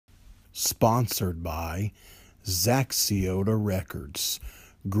Sponsored by Ciota Records.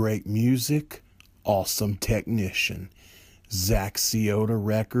 Great music, awesome technician.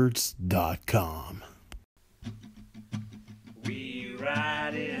 CiotaRecords.com. We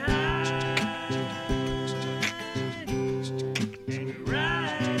ride it high, and we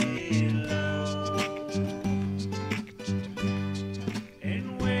ride it low,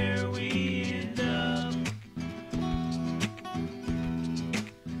 and where we end up,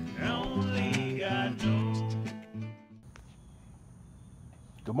 only God knows.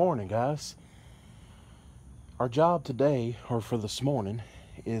 Good morning, guys. Our job today, or for this morning,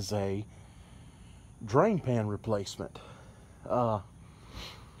 is a drain pan replacement. Air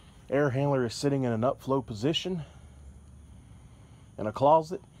handler is sitting in an upflow position in a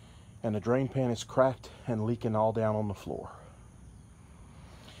closet, and the drain pan is cracked and leaking all down on the floor.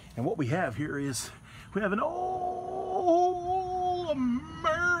 And what we have here is we have an old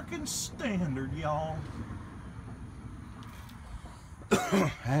American Standard, y'all.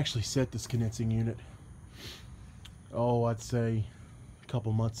 I actually set this condensing unit, I'd say a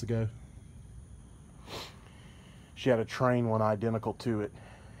couple months ago. She had a train one identical to it,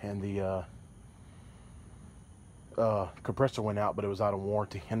 and the compressor went out, but it was out of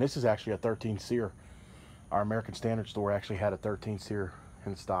warranty. And this is actually a 13 SEER. Our American Standard store actually had a 13 SEER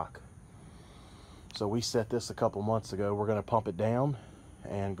in stock. So we set this a couple months ago. We're going to pump it down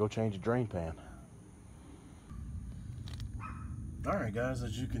and go change the drain pan. Alright guys,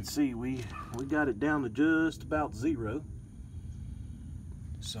 as you can see, we got it down to just about zero.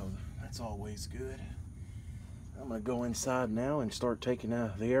 So that's always good. I'm going to go inside now and start taking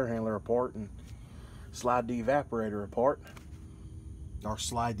the air handler apart and slide the evaporator apart. Or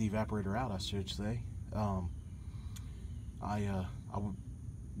slide the evaporator out, I should say.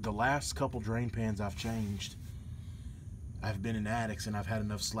 The last couple drain pans I've changed, I've been in attics and I've had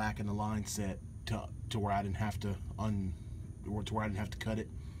enough slack in the line set to where I didn't have to cut it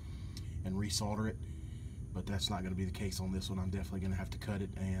and resolder it. But that's not going to be the case on this one. I'm definitely going to have to cut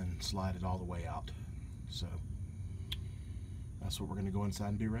it and slide it all the way out. So that's what we're going to go inside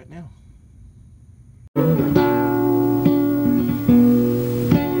and do right now.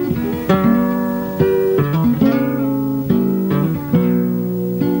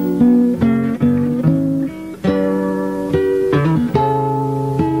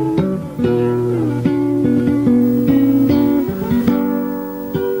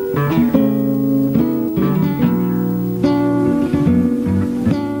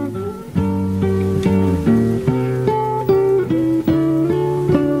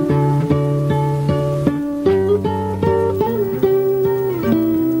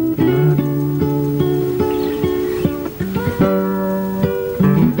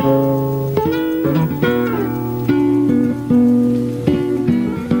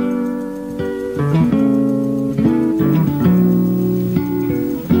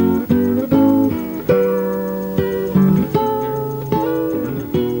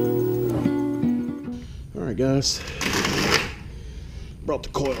 Alright guys, brought the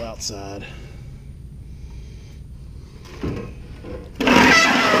coil outside.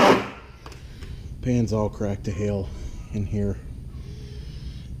 Pan's all cracked to hell in here.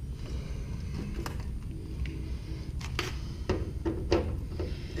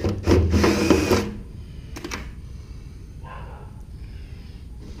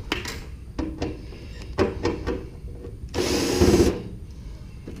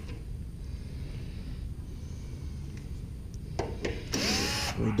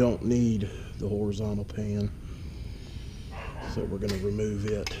 We don't need the horizontal pan, so we're going to remove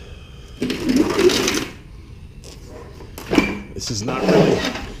it. This is not really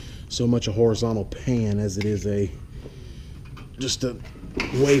so much a horizontal pan as it is just a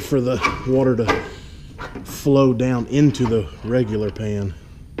way for the water to flow down into the regular pan.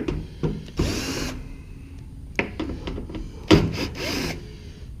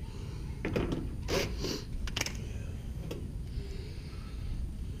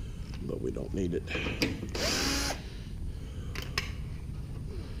 But we don't need it.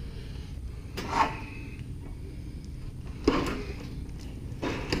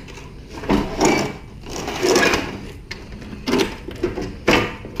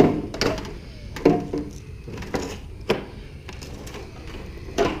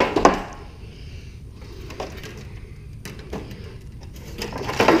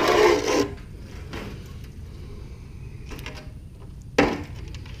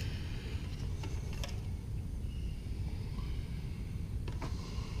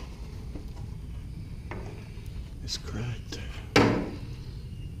 It's cracked.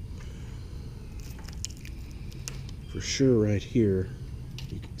 For sure right here,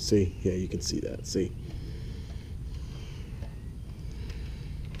 you can See? Yeah, you can see that. See?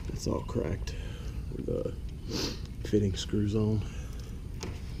 It's all cracked with the fitting screws on.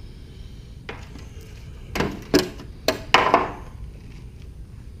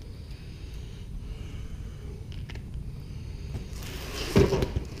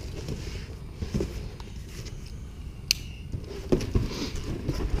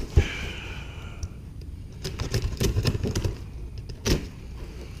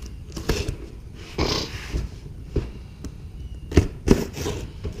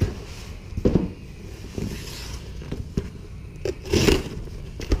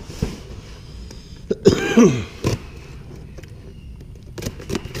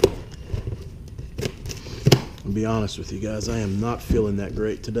 I'll be honest with you guys, I am not feeling that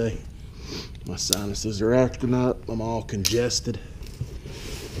great today. My sinuses are acting up. I'm all congested.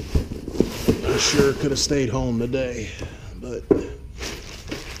 I sure could have stayed home today, but we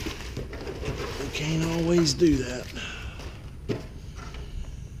can't always do that.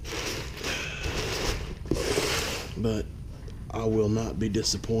 But I will not be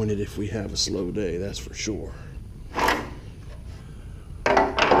disappointed if we have a slow day, that's for sure.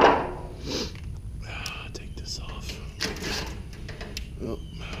 Take this off. Oh.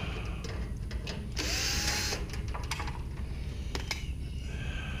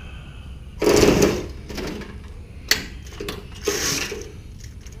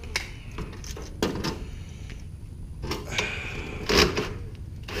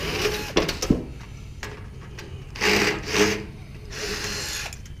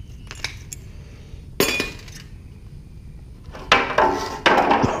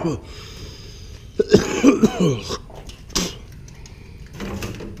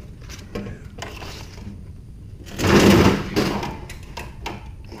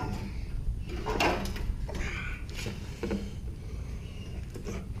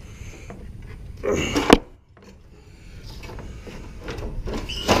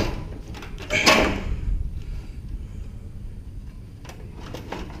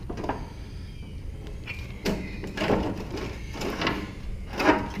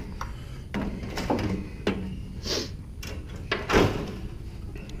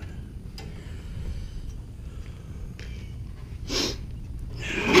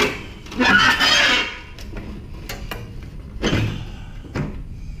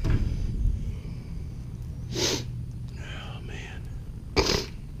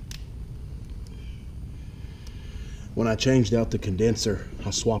 When I changed out the condenser, I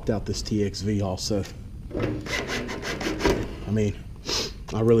swapped out this TXV also. I mean,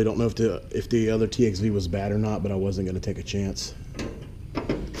 I really don't know if the other TXV was bad or not, but I wasn't going to take a chance.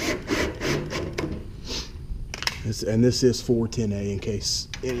 This is 410A in case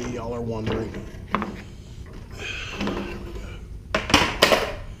any of y'all are wondering.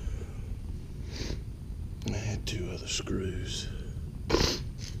 I had two other screws.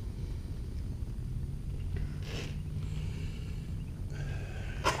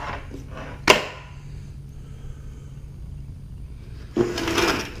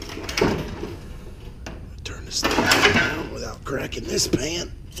 Turn this thing around without cracking this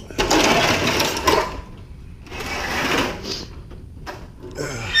pan.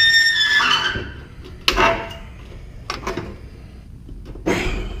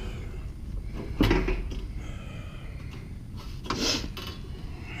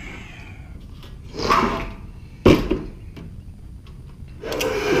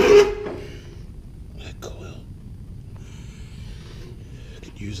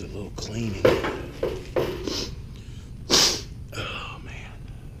 Use a little cleaning. Oh man.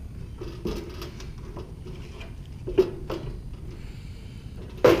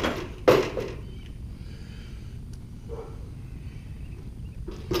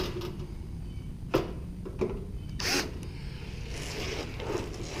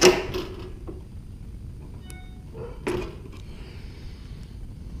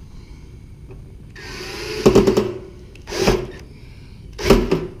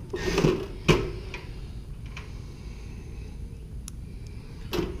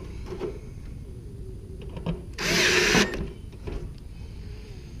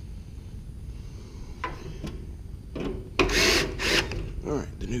 All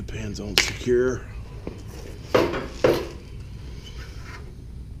right, the new pan's on secure.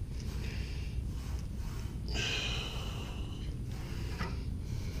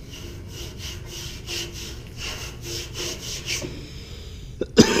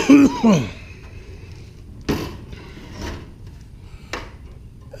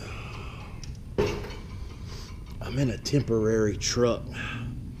 I'm in a temporary truck.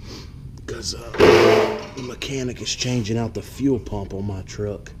 because the mechanic is changing out the fuel pump on my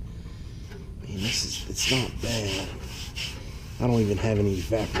truck. I mean, it's not bad. I don't even have any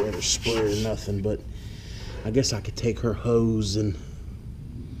evaporator spray or nothing, but I guess I could take her hose and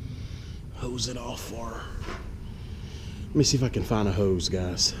hose it off for her. Let me see if I can find a hose,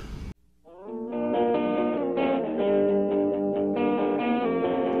 guys.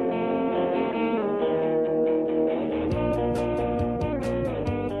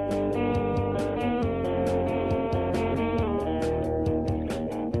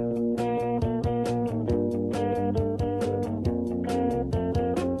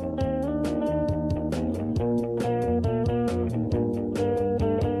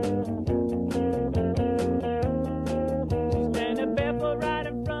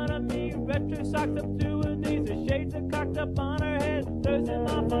 Socks up to her knees, the shades are cocked up on her head, throws him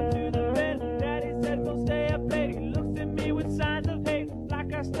off onto the bed. Daddy said go stay up late. He looks at me with signs of hate,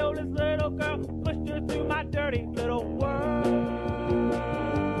 like I stole his little girl, pushed her through my dirty little world.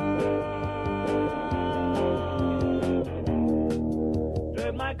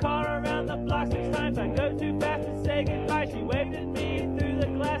 Drove my car around the block 6 times. I go too fast to say goodbye. She waved at me through the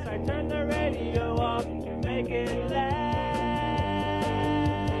glass. I turned the radio off to make it last.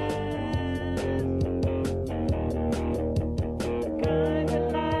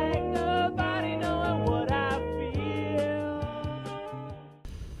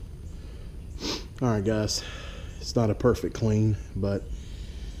 Alright guys, it's not a perfect clean, but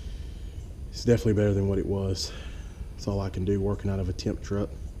it's definitely better than what it was. That's all I can do working out of a temp truck.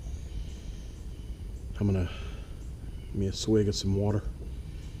 I'm gonna give me a swig of some water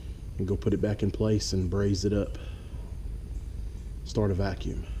and go put it back in place and braze it up. Start a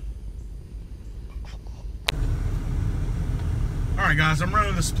vacuum. Alright guys, I'm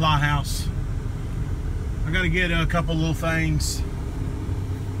running the supply house. I gotta get a couple little things.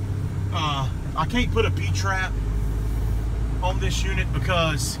 I can't put a P-trap on this unit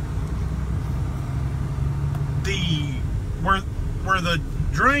because where the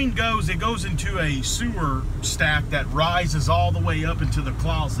drain goes, it goes into a sewer stack that rises all the way up into the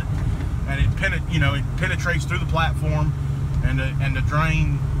closet, and it penetrates through the platform, and the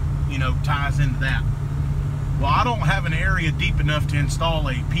drain ties into that. Well, I don't have an area deep enough to install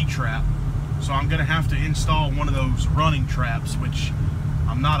a P-trap, so I'm gonna have to install one of those running traps, which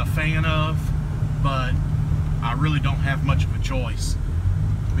I'm not a fan of, but I really don't have much of a choice.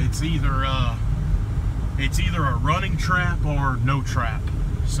 It's either a running trap or no trap.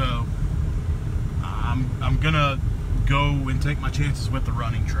 So I'm gonna go and take my chances with the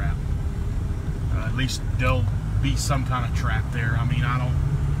running trap. At least there'll be some kind of trap there. I mean, I don't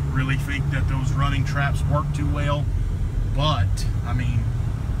really think that those running traps work too well, but I mean,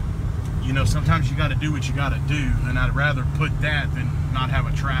 sometimes you got to do what you got to do, and I'd rather put that than not have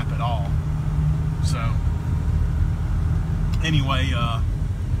a trap at all. So anyway,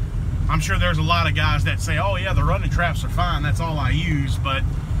 I'm sure there's a lot of guys that say, oh yeah, the running traps are fine, that's all I use, but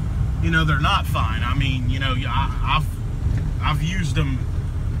they're not fine. I mean, I've used them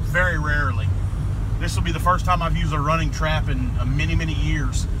very rarely. This will be the first time I've used a running trap in many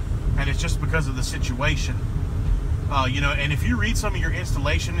years, and it's just because of the situation. And if you read some of your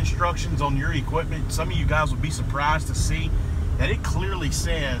installation instructions on your equipment, some of you guys will be surprised to see that it clearly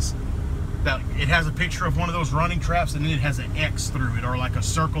says that it has a picture of one of those running traps, and then it has an X through it, or like a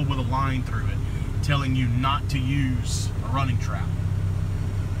circle with a line through it, telling you not to use a running trap.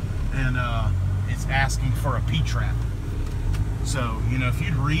 And it's asking for a P-trap. So, if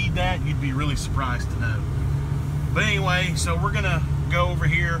you'd read that, you'd be really surprised to know. But anyway, so we're gonna go over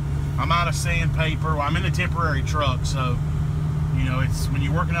here. I'm out of sandpaper. Well, I'm in a temporary truck, so it's when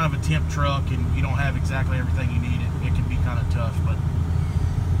you're working out of a temp truck and you don't have exactly everything you need, it can be kind of tough. But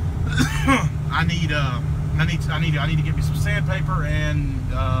I need to get me some sandpaper and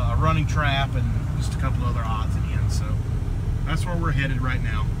a running trap and just a couple other odds and ends. So that's where we're headed right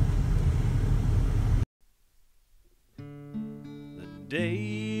now. The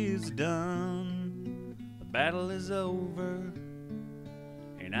day is done, the battle is over,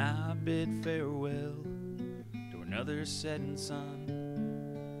 and I bid farewell to another setting sun.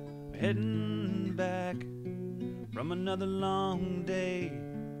 We're heading back from another long day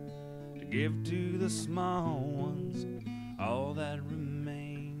to give to the small ones all that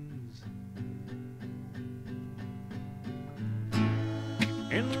remains.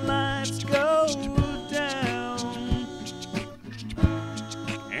 And lights go down,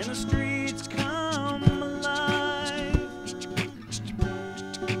 and the streets come alive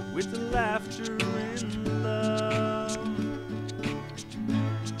with the laughter and love,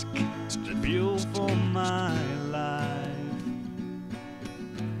 the fuel for my life.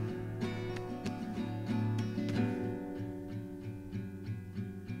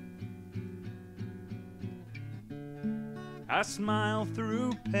 I smile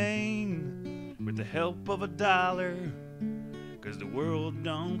through pain with the help of $1, 'cause the world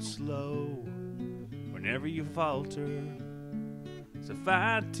don't slow whenever you falter. So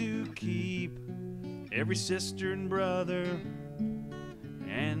fight to keep every sister and brother,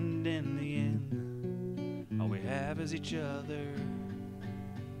 and in the end, all we have is each other.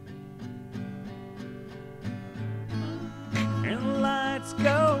 And the lights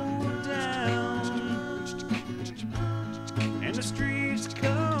go down, and the streets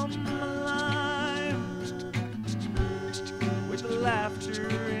come alive with the laughter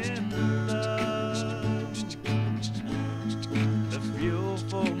and love, the fuel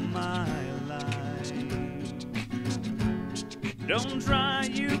for my life. Don't try,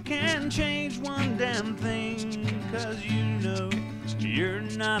 you can't change one damn thing, 'cause you know you're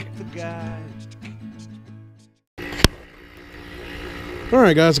not the guy.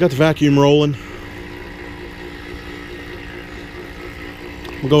 Alright guys, got the vacuum rolling.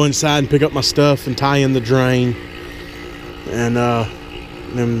 We'll go inside and pick up my stuff and tie in the drain. And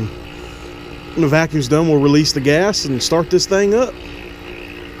then when the vacuum's done, we'll release the gas and start this thing up.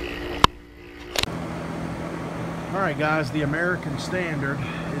 Alright guys, the American Standard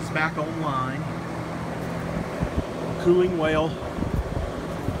is back online. Cooling well.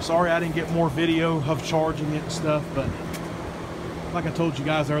 Sorry I didn't get more video of charging it and stuff, but like I told you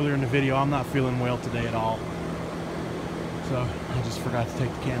guys earlier in the video, I'm not feeling well today at all. So I just forgot to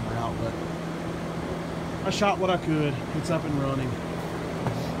take the camera out, but I shot what I could. It's up and running.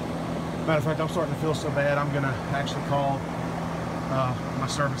 Matter of fact, I'm starting to feel so bad, I'm gonna actually call my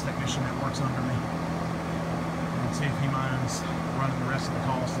service technician that works under me and see if he minds running the rest of the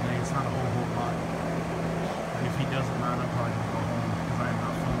calls today. It's not a whole lot. And if he doesn't mind, I'm probably gonna go home because I am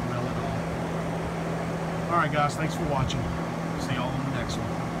not feeling well at all. Alright guys, thanks for watching. See y'all on the next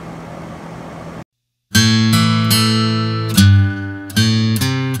one.